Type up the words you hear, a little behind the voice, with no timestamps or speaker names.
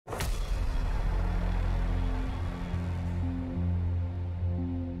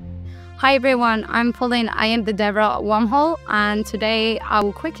Hi everyone, I'm Pauline. I am the DevRel at Wormhole, and today I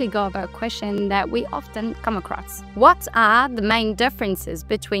will quickly go over a question that we often come across. What are the main differences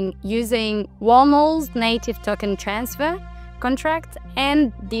between using Wormhole's native token transfer contract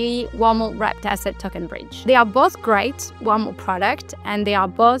and the Wormhole wrapped asset token bridge? They are both great Wormhole products, and they are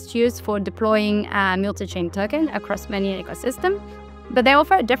both used for deploying a multi-chain token across many ecosystems, but they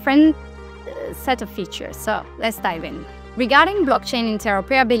offer a different set of features. So let's dive in. Regarding blockchain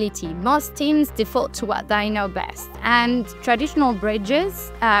interoperability, most teams default to what they know best, and traditional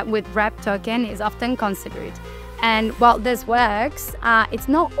bridges with wrapped token is often considered. And while this works, it's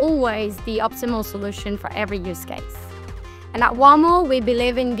not always the optimal solution for every use case. And at Wormhole, we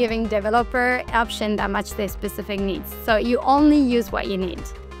believe in giving developer options that match their specific needs, so you only use what you need.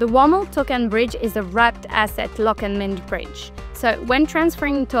 The Wormhole token bridge is a wrapped asset lock and mint bridge. So when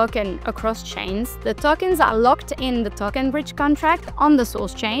transferring token across chains, the tokens are locked in the token bridge contract on the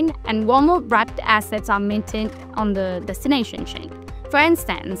source chain, and Wormhole wrapped assets are minted on the destination chain. For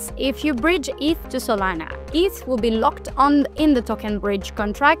instance, if you bridge ETH to Solana, ETH will be locked in the token bridge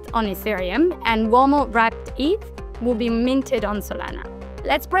contract on Ethereum, and Wormhole wrapped ETH will be minted on Solana.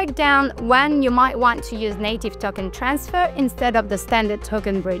 Let's break down when you might want to use native token transfer instead of the standard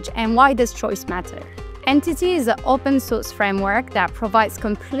token bridge and why this choice matters. NTT is an open source framework that provides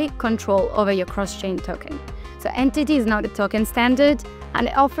complete control over your cross-chain token. So NTT is not a token standard, and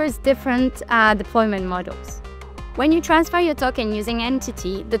it offers different deployment models. When you transfer your token using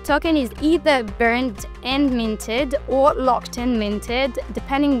NTT, the token is either burned and minted or locked and minted,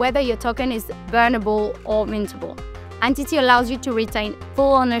 depending whether your token is burnable or mintable. NTT allows you to retain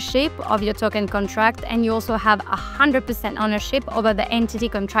full ownership of your token contract, and you also have 100% ownership over the entity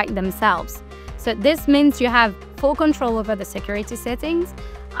contract themselves. So this means you have full control over the security settings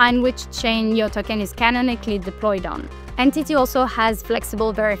and which chain your token is canonically deployed on. NTT also has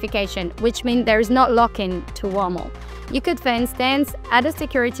flexible verification, which means there is no lock-in to Wormhole. You could, for instance, add a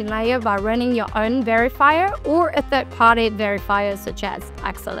security layer by running your own verifier or a third-party verifier such as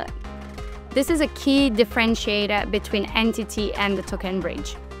Axeler. This is a key differentiator between NTT and the token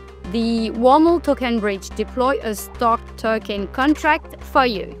bridge. The Wormhole token bridge deploys a stock token contract for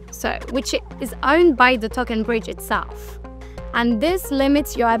you, which is owned by the token bridge itself. And this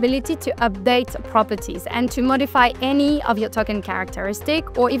limits your ability to update properties and to modify any of your token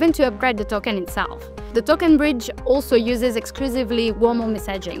characteristics or even to upgrade the token itself. The token bridge also uses exclusively Wormhole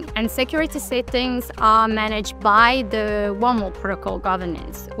messaging, and security settings are managed by the Wormhole protocol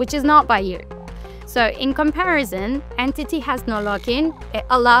governance, which is not by you. So in comparison, NTT has no lock-in. It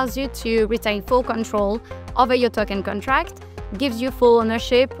allows you to retain full control over your token contract, gives you full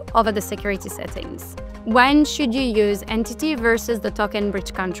ownership over the security settings. When should you use NTT versus the token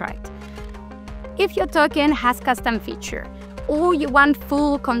bridge contract? If your token has custom feature, or you want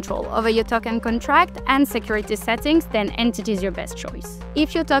full control over your token contract and security settings, then NTT is your best choice.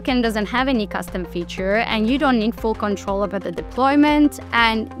 If your token doesn't have any custom feature and you don't need full control over the deployment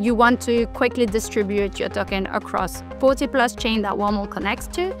and you want to quickly distribute your token across 40+ chains that Wormhole connects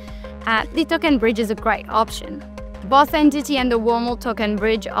to, the token bridge is a great option. Both NTT and the Wormhole token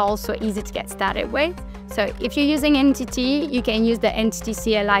bridge are also easy to get started with. So if you're using NTT, you can use the NTT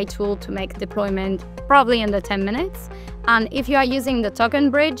CLI tool to make deployment probably under 10 minutes. And if you are using the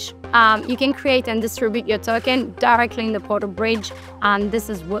token bridge, you can create and distribute your token directly in the portal bridge, and this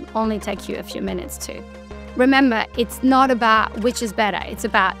would only take you a few minutes too. Remember, it's not about which is better, it's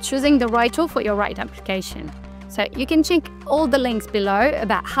about choosing the right tool for your right application. So you can check all the links below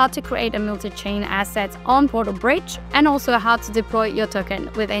about how to create a multi-chain asset on Portal Bridge and also how to deploy your token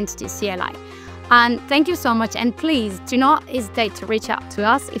with NTT CLI. And thank you so much, and please do not hesitate to reach out to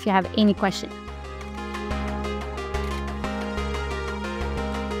us if you have any questions.